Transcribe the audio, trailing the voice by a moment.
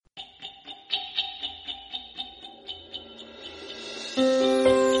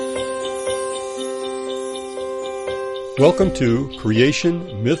Welcome to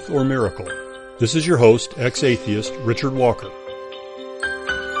Creation, Myth or Miracle. This is your host, ex-atheist Richard Walker.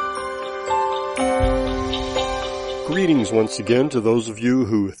 Greetings once again to those of you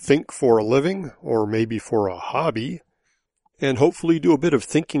who think for a living, or maybe for a hobby, and hopefully do a bit of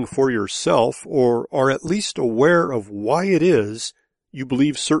thinking for yourself, or are at least aware of why it is you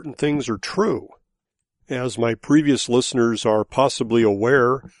believe certain things are true. As my previous listeners are possibly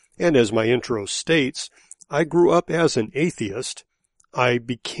aware, and as my intro states, I grew up as an atheist. I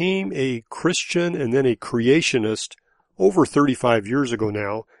became a Christian and then a creationist over 35 years ago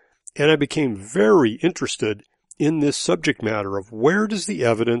now, and I became very interested in this subject matter of where does the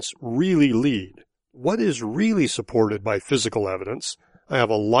evidence really lead? What is really supported by physical evidence? I have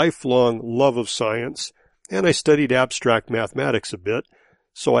a lifelong love of science, and I studied abstract mathematics a bit,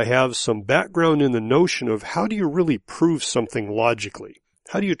 so I have some background in the notion of how do you really prove something logically?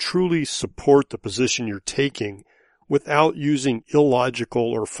 How do you truly support the position you're taking without using illogical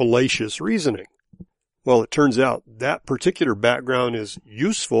or fallacious reasoning? Well, it turns out that particular background is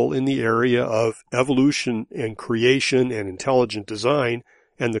useful in the area of evolution and creation and intelligent design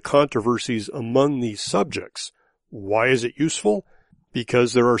and the controversies among these subjects. Why is it useful?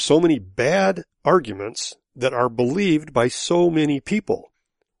 Because there are so many bad arguments that are believed by so many people.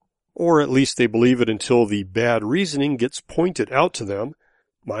 Or at least they believe it until the bad reasoning gets pointed out to them.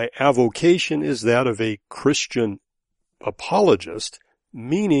 My avocation is that of a Christian apologist,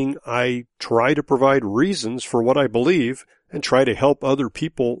 meaning I try to provide reasons for what I believe and try to help other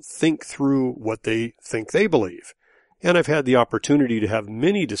people think through what they think they believe. And I've had the opportunity to have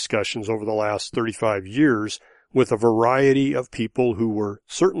many discussions over the last 35 years with a variety of people who were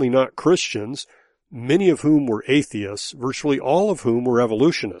certainly not Christians, many of whom were atheists, virtually all of whom were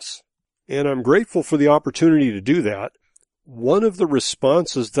evolutionists. And I'm grateful for the opportunity to do that. One of the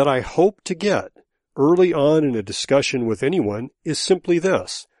responses that I hope to get early on in a discussion with anyone is simply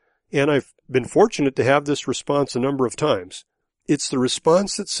this, and I've been fortunate to have this response a number of times. It's the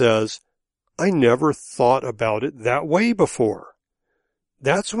response that says, I never thought about it that way before.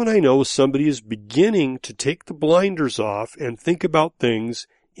 That's when I know somebody is beginning to take the blinders off and think about things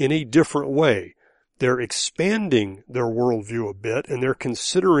in a different way. They're expanding their worldview a bit, and they're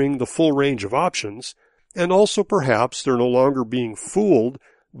considering the full range of options. And also perhaps they're no longer being fooled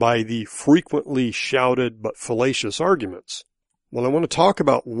by the frequently shouted but fallacious arguments. Well, I want to talk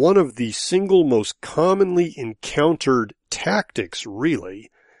about one of the single most commonly encountered tactics,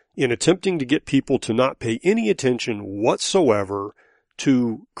 really, in attempting to get people to not pay any attention whatsoever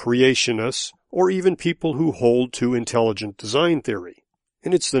to creationists or even people who hold to intelligent design theory.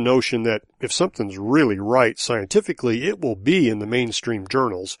 And it's the notion that if something's really right scientifically, it will be in the mainstream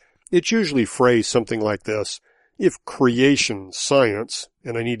journals. It's usually phrased something like this: if creation science,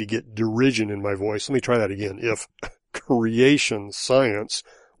 and I need to get derision in my voice, let me try that again, if creation science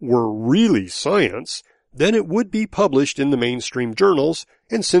were really science, then it would be published in the mainstream journals,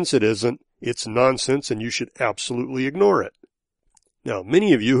 and since it isn't, it's nonsense and you should absolutely ignore it. Now,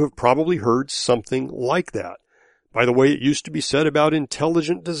 many of you have probably heard something like that. By the way, it used to be said about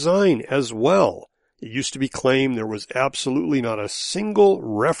intelligent design as well. It used to be claimed there was absolutely not a single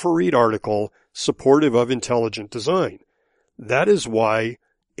refereed article supportive of intelligent design. That is why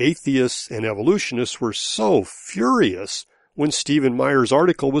atheists and evolutionists were so furious when Stephen Meyer's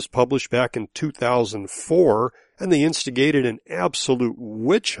article was published back in 2004, and they instigated an absolute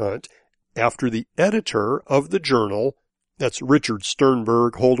witch hunt after the editor of the journal, that's Richard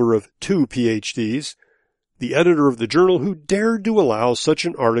Sternberg, holder of 2 PhDs, the editor of the journal who dared to allow such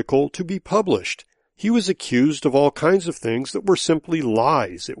an article to be published. He was accused of all kinds of things that were simply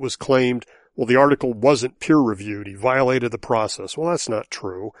lies. It was claimed, well, the article wasn't peer-reviewed. He violated the process. Well, that's not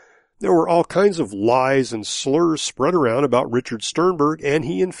true. There were all kinds of lies and slurs spread around about Richard Sternberg, and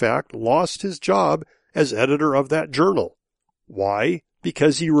he, in fact, lost his job as editor of that journal. Why?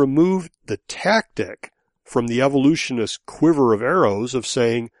 Because he removed the tactic from the evolutionist quiver of arrows of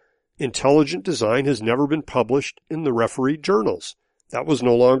saying, intelligent design has never been published in the refereed journals. That was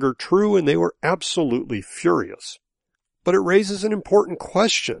no longer true, and they were absolutely furious. But it raises an important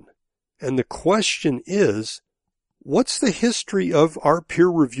question, and the question is, what's the history of our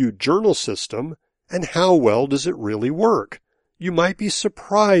peer-reviewed journal system, and how well does it really work? You might be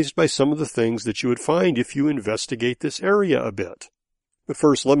surprised by some of the things that you would find if you investigate this area a bit. But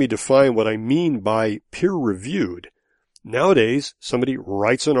first, let me define what I mean by peer-reviewed. Nowadays, somebody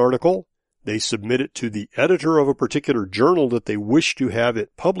writes an article, they submit it to the editor of a particular journal that they wish to have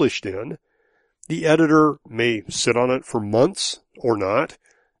it published in. The editor may sit on it for months or not,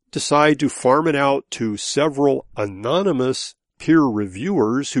 decide to farm it out to several anonymous peer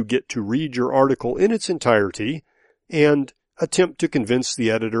reviewers who get to read your article in its entirety, and attempt to convince the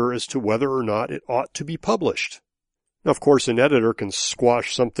editor as to whether or not it ought to be published. Now, of course, an editor can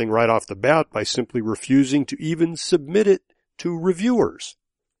squash something right off the bat by simply refusing to even submit it to reviewers.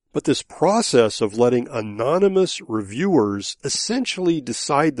 But this process of letting anonymous reviewers essentially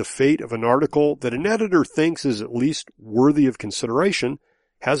decide the fate of an article that an editor thinks is at least worthy of consideration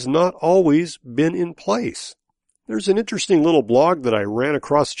has not always been in place. There's an interesting little blog that I ran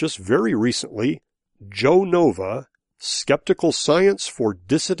across just very recently, Joe Nova, Skeptical Science for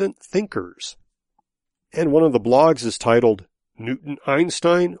Dissident Thinkers. And one of the blogs is titled, Newton,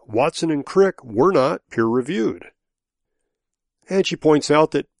 Einstein, Watson, and Crick were not peer-reviewed. And she points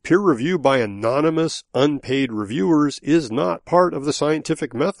out that peer review by anonymous, unpaid reviewers is not part of the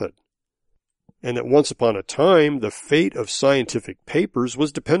scientific method. And that once upon a time, the fate of scientific papers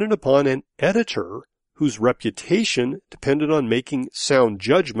was dependent upon an editor whose reputation depended on making sound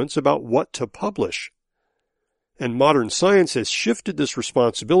judgments about what to publish. And modern science has shifted this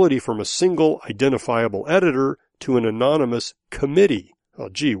responsibility from a single identifiable editor to an anonymous committee. Oh,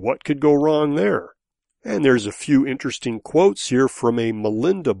 gee, what could go wrong there? And there's a few interesting quotes here from a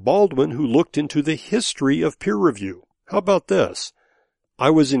Melinda Baldwin who looked into the history of peer review. How about this?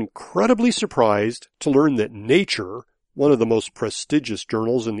 I was incredibly surprised to learn that Nature, one of the most prestigious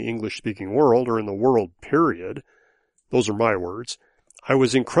journals in the English-speaking world, or in the world, period, those are my words, I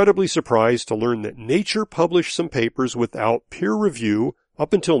was incredibly surprised to learn that Nature published some papers without peer review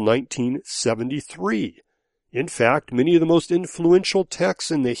up until 1973. In fact, many of the most influential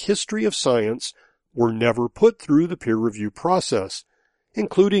texts in the history of science were never put through the peer review process,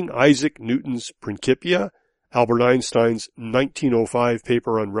 including Isaac Newton's Principia, Albert Einstein's 1905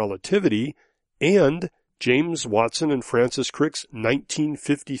 paper on relativity, and James Watson and Francis Crick's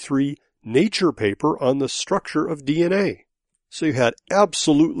 1953 Nature paper on the structure of DNA. So you had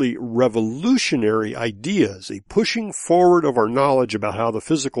absolutely revolutionary ideas, a pushing forward of our knowledge about how the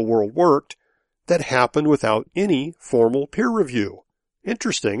physical world worked that happened without any formal peer review.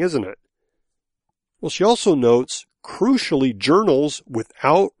 Interesting, isn't it? Well, she also notes, crucially, journals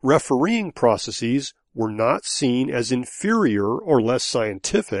without refereeing processes were not seen as inferior or less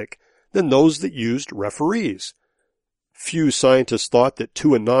scientific than those that used referees. Few scientists thought that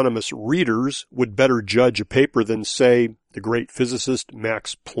two anonymous readers would better judge a paper than, say, the great physicist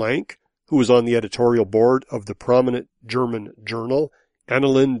Max Planck, who was on the editorial board of the prominent German journal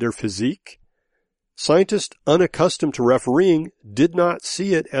Annalen der Physik. Scientists unaccustomed to refereeing did not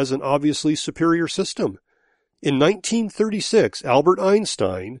see it as an obviously superior system. In 1936, Albert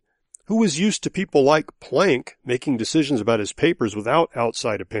Einstein, who was used to people like Planck making decisions about his papers without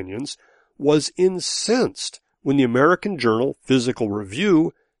outside opinions, was incensed when the American journal Physical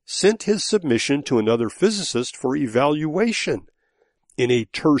Review sent his submission to another physicist for evaluation. In a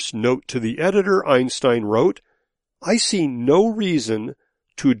terse note to the editor, Einstein wrote, "I see no reason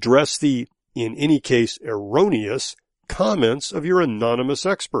to address the, in any case erroneous, comments of your anonymous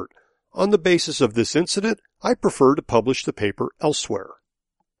expert. On the basis of this incident, I prefer to publish the paper elsewhere."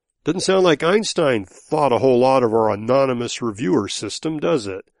 Doesn't sound like Einstein thought a whole lot of our anonymous reviewer system, does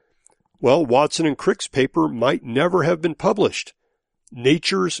it? Well, Watson and Crick's paper might never have been published.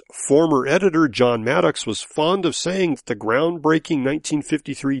 Nature's former editor, John Maddox, was fond of saying that the groundbreaking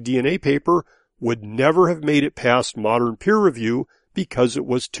 1953 DNA paper would never have made it past modern peer review because it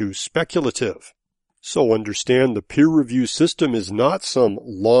was too speculative. So understand the peer review system is not some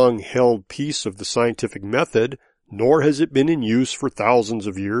long-held piece of the scientific method, nor has it been in use for thousands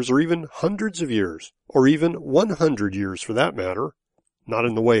of years or even hundreds of years, or even 100 years for that matter, not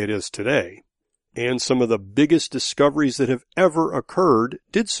in the way it is today. And some of the biggest discoveries that have ever occurred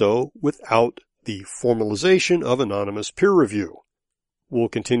did so without the formalization of anonymous peer review. We'll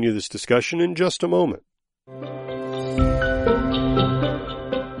continue this discussion in just a moment.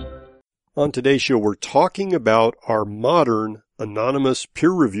 On today's show, we're talking about our modern anonymous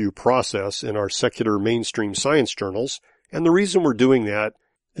peer review process in our secular mainstream science journals, and the reason we're doing that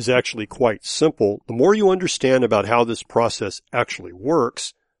is actually quite simple. The more you understand about how this process actually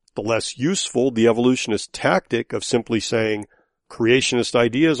works, the less useful the evolutionist tactic of simply saying, creationist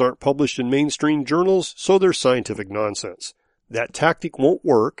ideas aren't published in mainstream journals, so they're scientific nonsense. That tactic won't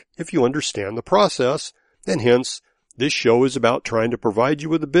work if you understand the process, and hence, this show is about trying to provide you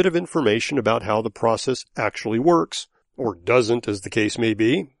with a bit of information about how the process actually works, or doesn't, as the case may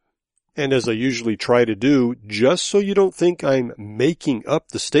be. And as I usually try to do, just so you don't think I'm making up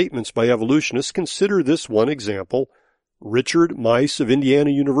the statements by evolutionists, consider this one example. Richard Mice of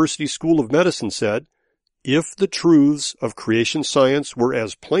Indiana University School of Medicine said, "If the truths of creation science were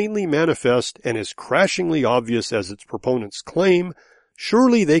as plainly manifest and as crashingly obvious as its proponents claim,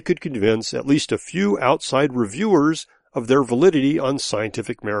 surely they could convince at least a few outside reviewers of their validity on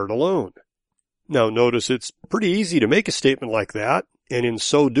scientific merit alone. Now notice it's pretty easy to make a statement like that, and in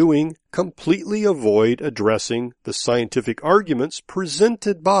so doing, completely avoid addressing the scientific arguments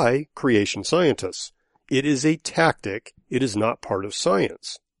presented by creation scientists. It is a tactic, it is not part of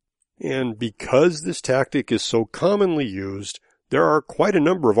science. And because this tactic is so commonly used, there are quite a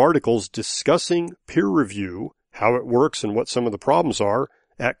number of articles discussing peer review, how it works and what some of the problems are,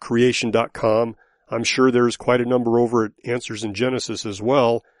 at creation.com. I'm sure there's quite a number over at Answers in Genesis as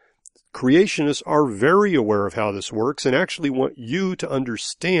well. Creationists are very aware of how this works and actually want you to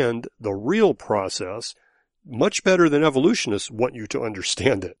understand the real process much better than evolutionists want you to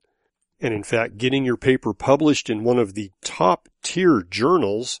understand it. And in fact, getting your paper published in one of the top-tier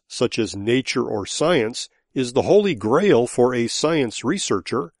journals, such as Nature or Science, is the holy grail for a science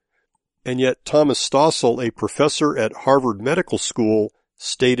researcher. And yet Thomas Stossel, a professor at Harvard Medical School,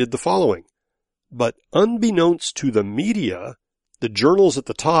 stated the following: "But unbeknownst to the media, the journals at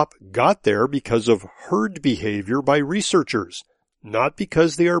the top got there because of herd behavior by researchers, not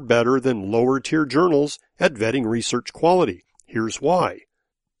because they are better than lower-tier journals at vetting research quality. Here's why.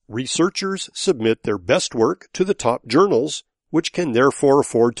 Researchers submit their best work to the top journals, which can therefore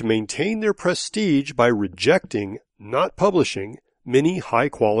afford to maintain their prestige by rejecting, not publishing, many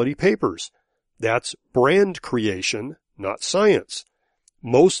high-quality papers. That's brand creation, not science.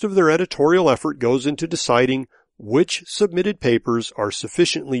 Most of their editorial effort goes into deciding which submitted papers are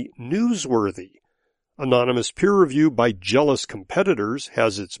sufficiently newsworthy. Anonymous peer review by jealous competitors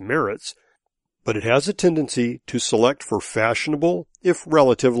has its merits, but it has a tendency to select for fashionable, if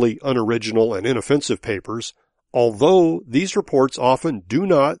relatively unoriginal and inoffensive papers, although these reports often do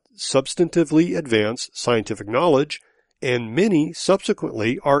not substantively advance scientific knowledge, and many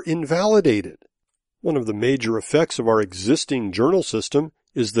subsequently are invalidated. One of the major effects of our existing journal system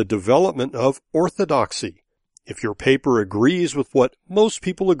is the development of orthodoxy. If your paper agrees with what most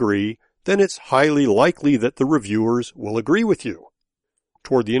people agree, then it's highly likely that the reviewers will agree with you.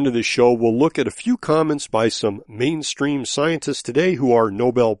 Toward the end of this show, we'll look at a few comments by some mainstream scientists today who are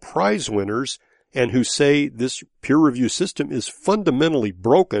Nobel Prize winners and who say this peer review system is fundamentally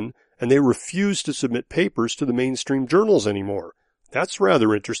broken and they refuse to submit papers to the mainstream journals anymore. That's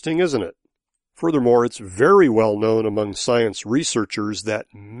rather interesting, isn't it? Furthermore, it's very well known among science researchers that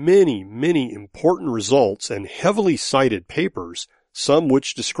many important results and heavily cited papers, some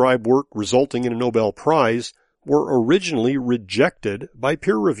which describe work resulting in a Nobel Prize, were originally rejected by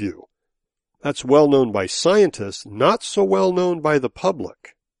peer review. That's well known by scientists, not so well known by the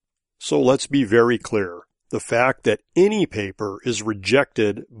public. So let's be very clear. The fact that any paper is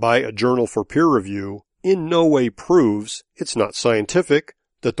rejected by a journal for peer review in no way proves it's not scientific,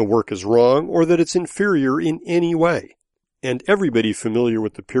 that the work is wrong, or that it's inferior in any way. And everybody familiar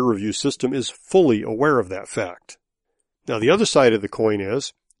with the peer review system is fully aware of that fact. Now the other side of the coin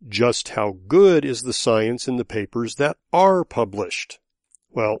is, just how good is the science in the papers that are published?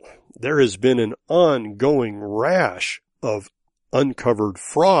 Well, there has been an ongoing rash of uncovered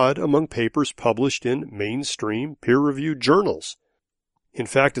fraud among papers published in mainstream peer-reviewed journals. In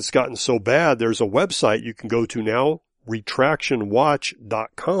fact, it's gotten so bad, there's a website you can go to now,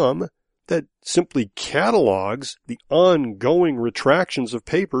 retractionwatch.com, that simply catalogs the ongoing retractions of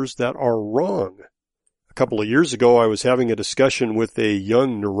papers that are wrong. A couple of years ago, I was having a discussion with a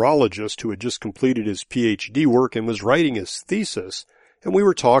young neurologist who had just completed his PhD work and was writing his thesis, and we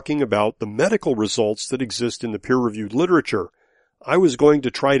were talking about the medical results that exist in the peer-reviewed literature. I was going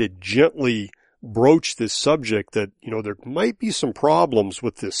to try to gently broach this subject that, there might be some problems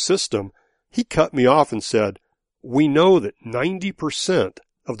with this system. He cut me off and said, "We know that 90%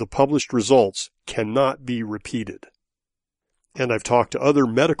 of the published results cannot be repeated." And I've talked to other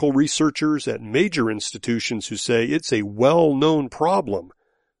medical researchers at major institutions who say it's a well-known problem.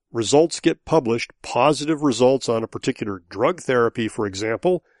 Results get published, positive results on a particular drug therapy, for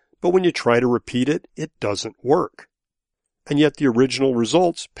example, but when you try to repeat it, it doesn't work. And yet the original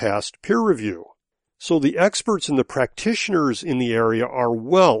results passed peer review. So the experts and the practitioners in the area are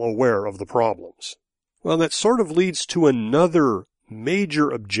well aware of the problems. Well, that sort of leads to another major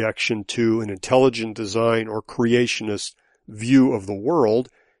objection to an intelligent design or creationist view of the world,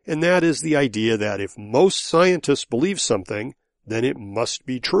 and that is the idea that if most scientists believe something, then it must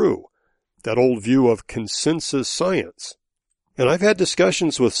be true. That old view of consensus science. And I've had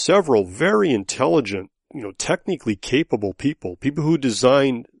discussions with several very intelligent, technically capable people who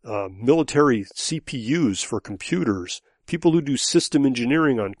design military CPUs for computers, people who do system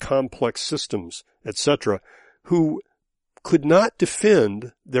engineering on complex systems, etc., who could not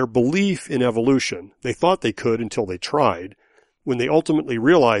defend their belief in evolution. They thought they could until they tried, when they ultimately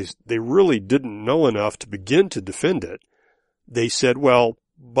realized they really didn't know enough to begin to defend it, they said, well,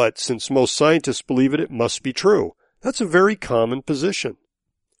 but since most scientists believe it, it must be true. That's a very common position.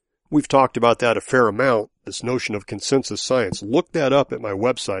 We've talked about that a fair amount, this notion of consensus science. Look that up at my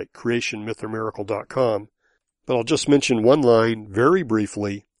website, creationmythormiracle.com. But I'll just mention one line very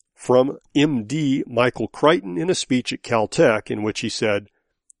briefly from MD Michael Crichton in a speech at Caltech in which he said,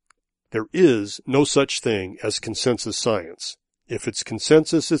 "There is no such thing as consensus science. If it's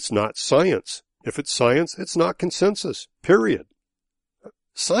consensus, it's not science. If it's science, it's not consensus. Period."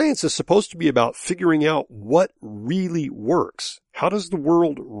 Science is supposed to be about figuring out what really works. How does the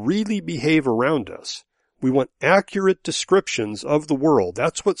world really behave around us? We want accurate descriptions of the world.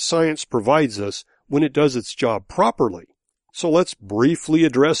 That's what science provides us when it does its job properly. So let's briefly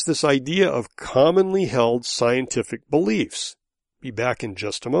address this idea of commonly held scientific beliefs. Be back in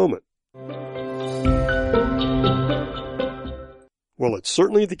just a moment. Well, it's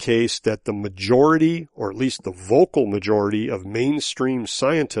certainly the case that the majority, or at least the vocal majority of mainstream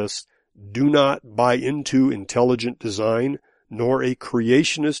scientists do not buy into intelligent design nor a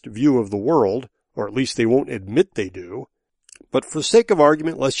creationist view of the world, or at least they won't admit they do. But for the sake of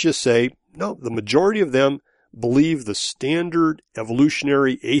argument, let's just say, no, the majority of them believe the standard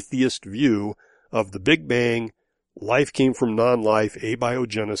evolutionary atheist view of the Big Bang, life came from non-life,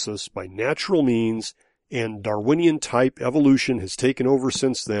 abiogenesis, by natural means, and Darwinian-type evolution has taken over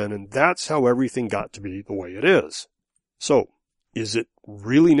since then, and that's how everything got to be the way it is. So, is it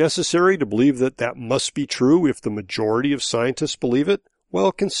really necessary to believe that that must be true if the majority of scientists believe it?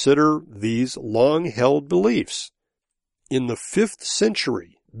 Well, consider these long-held beliefs. In the 5th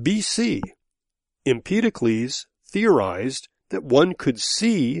century BC, Empedocles theorized that one could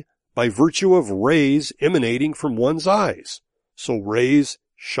see by virtue of rays emanating from one's eyes. So rays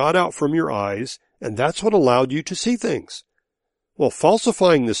shot out from your eyes, and that's what allowed you to see things. Well,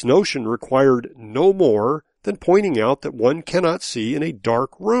 falsifying this notion required no more than pointing out that one cannot see in a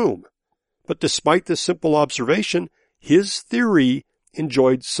dark room. But despite this simple observation, his theory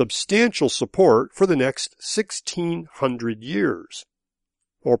enjoyed substantial support for the next 1,600 years.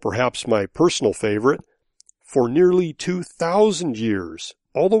 Or perhaps my personal favorite, for nearly 2,000 years,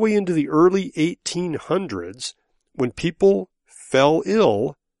 all the way into the early 1800s, when people fell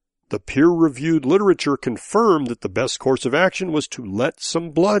ill, the peer-reviewed literature confirmed that the best course of action was to let some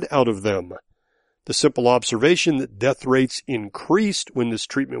blood out of them. The simple observation that death rates increased when this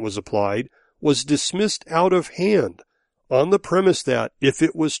treatment was applied was dismissed out of hand on the premise that, if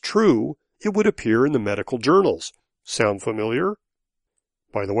it was true, it would appear in the medical journals. Sound familiar?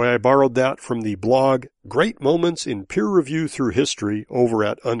 By the way, I borrowed that from the blog Great Moments in Peer Review Through History over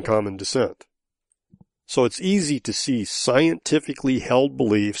at Uncommon Descent. So it's easy to see scientifically held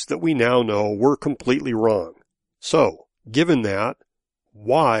beliefs that we now know were completely wrong. So, given that,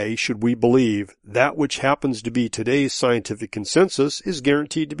 why should we believe that which happens to be today's scientific consensus is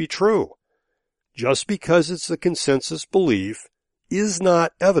guaranteed to be true? Just because it's a consensus belief is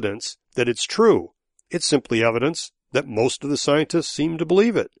not evidence that it's true. It's simply evidence that most of the scientists seem to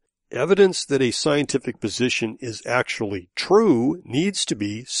believe it. Evidence that a scientific position is actually true needs to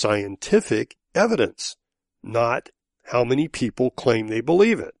be scientific evidence, not how many people claim they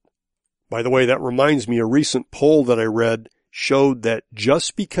believe it. By the way, that reminds me, a recent poll that I read showed that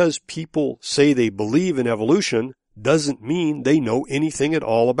just because people say they believe in evolution doesn't mean they know anything at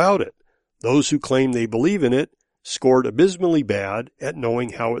all about it. Those who claim they believe in it scored abysmally bad at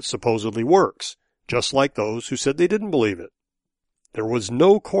knowing how it supposedly works, just like those who said they didn't believe it. There was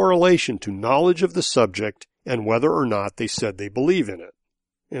no correlation to knowledge of the subject and whether or not they said they believe in it.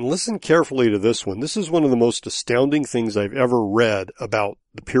 And listen carefully to this one. This is one of the most astounding things I've ever read about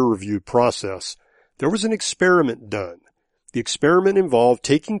the peer-reviewed process. There was an experiment done. The experiment involved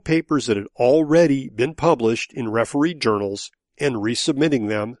taking papers that had already been published in refereed journals and resubmitting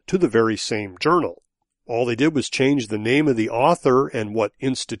them to the very same journal. All they did was change the name of the author and what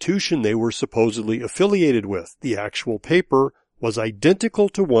institution they were supposedly affiliated with. The actual paper was identical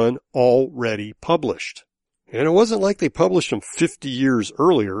to one already published. And it wasn't like they published them 50 years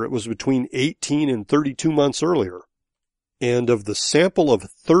earlier. It was between 18 and 32 months earlier. And of the sample of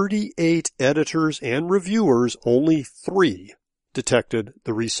 38 editors and reviewers, only 3 detected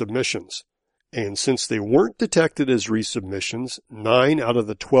the resubmissions. And since they weren't detected as resubmissions, 9 out of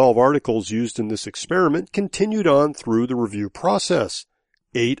the 12 articles used in this experiment continued on through the review process.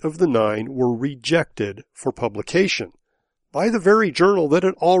 8 of the 9 were rejected for publication by the very journal that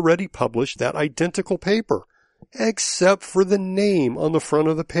had already published that identical paper, except for the name on the front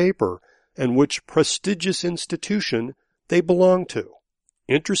of the paper and which prestigious institution they belonged to.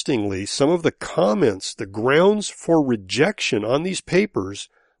 Interestingly, some of the comments, the grounds for rejection on these papers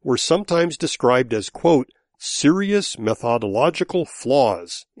were sometimes described as, quote, serious methodological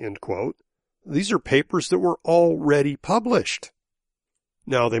flaws, end quote. These are papers that were already published.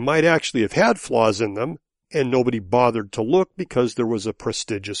 Now, they might actually have had flaws in them, and nobody bothered to look because there was a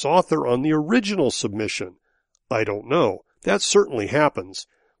prestigious author on the original submission. I don't know. That certainly happens.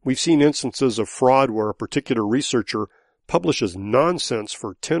 We've seen instances of fraud where a particular researcher publishes nonsense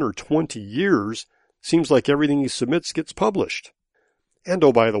for 10 or 20 years. Seems like everything he submits gets published. And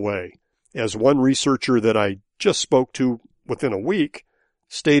oh, by the way, as one researcher that I just spoke to within a week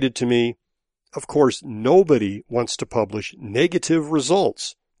stated to me, of course, nobody wants to publish negative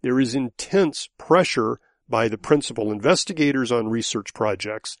results. There is intense pressure by the principal investigators on research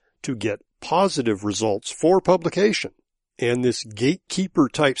projects to get positive results for publication. And this gatekeeper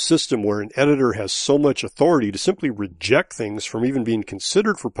type system where an editor has so much authority to simply reject things from even being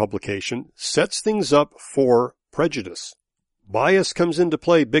considered for publication sets things up for prejudice. Bias comes into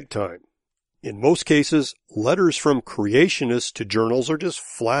play big time. In most cases, letters from creationists to journals are just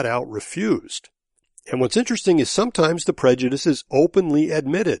flat out refused. And what's interesting is sometimes the prejudice is openly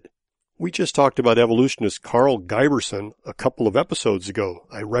admitted. We just talked about evolutionist Carl Giberson a couple of episodes ago.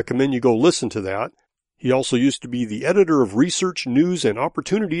 I recommend you go listen to that. He also used to be the editor of Research, News, and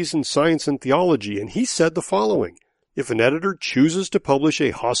Opportunities in Science and Theology, and he said the following: if an editor chooses to publish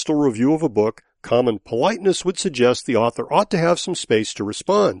a hostile review of a book, common politeness would suggest the author ought to have some space to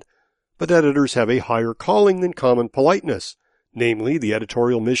respond. But editors have a higher calling than common politeness, namely the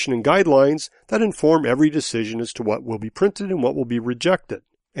editorial mission and guidelines that inform every decision as to what will be printed and what will be rejected.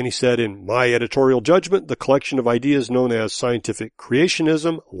 And he said, in my editorial judgment, the collection of ideas known as scientific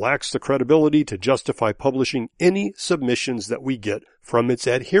creationism lacks the credibility to justify publishing any submissions that we get from its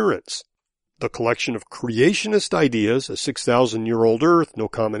adherents. The collection of creationist ideas, a 6,000-year-old Earth, no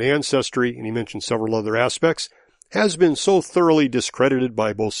common ancestry, and he mentioned several other aspects, has been so thoroughly discredited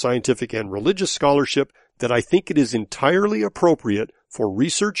by both scientific and religious scholarship that I think it is entirely appropriate for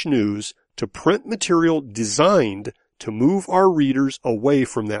Research News to print material designed to move our readers away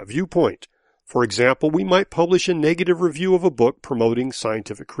from that viewpoint. For example, we might publish a negative review of a book promoting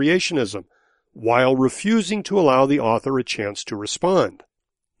scientific creationism, while refusing to allow the author a chance to respond.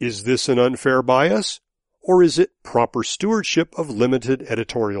 Is this an unfair bias, or is it proper stewardship of limited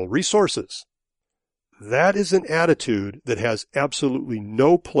editorial resources? That is an attitude that has absolutely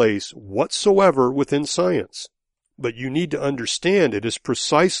no place whatsoever within science. But you need to understand it is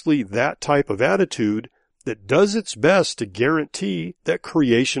precisely that type of attitude that does its best to guarantee that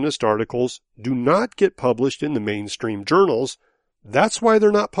creationist articles do not get published in the mainstream journals. That's why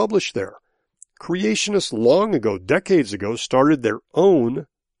they're not published there. Creationists long ago, decades ago, started their own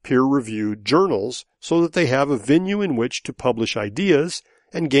peer-reviewed journals so that they have a venue in which to publish ideas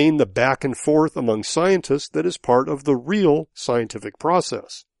and gain the back and forth among scientists that is part of the real scientific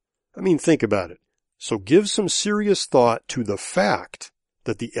process. I mean, think about it. So give some serious thought to the fact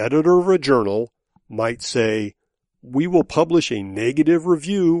that the editor of a journal might say, we will publish a negative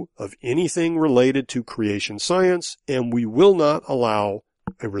review of anything related to creation science, and we will not allow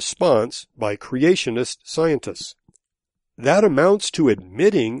a response by creationist scientists. That amounts to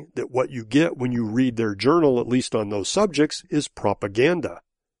admitting that what you get when you read their journal, at least on those subjects, is propaganda.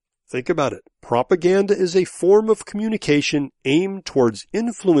 Think about it. Propaganda is a form of communication aimed towards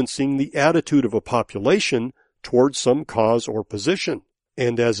influencing the attitude of a population towards some cause or position.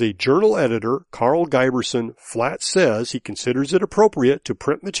 And as a journal editor, Carl Giberson flat says he considers it appropriate to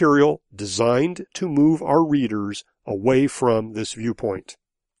print material designed to move our readers away from this viewpoint.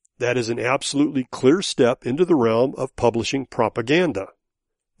 That is an absolutely clear step into the realm of publishing propaganda.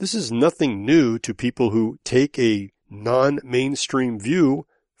 This is nothing new to people who take a non-mainstream view,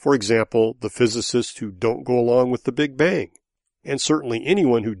 for example, the physicists who don't go along with the Big Bang, and certainly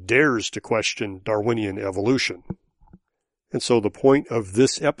anyone who dares to question Darwinian evolution. And so the point of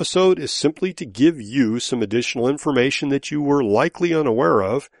this episode is simply to give you some additional information that you were likely unaware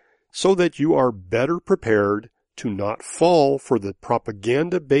of so that you are better prepared to not fall for the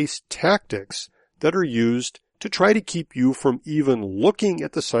propaganda-based tactics that are used to try to keep you from even looking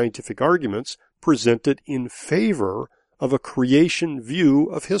at the scientific arguments presented in favor of a creation view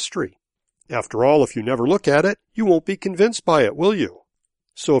of history. After all, if you never look at it, you won't be convinced by it, will you?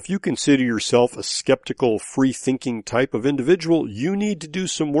 So if you consider yourself a skeptical, free-thinking type of individual, you need to do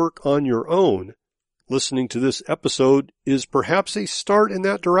some work on your own. Listening to this episode is perhaps a start in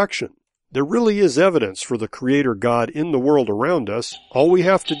that direction. There really is evidence for the Creator God in the world around us. All we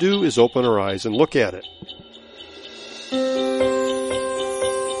have to do is open our eyes and look at it.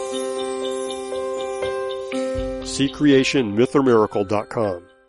 see creation, myth or miracle.com.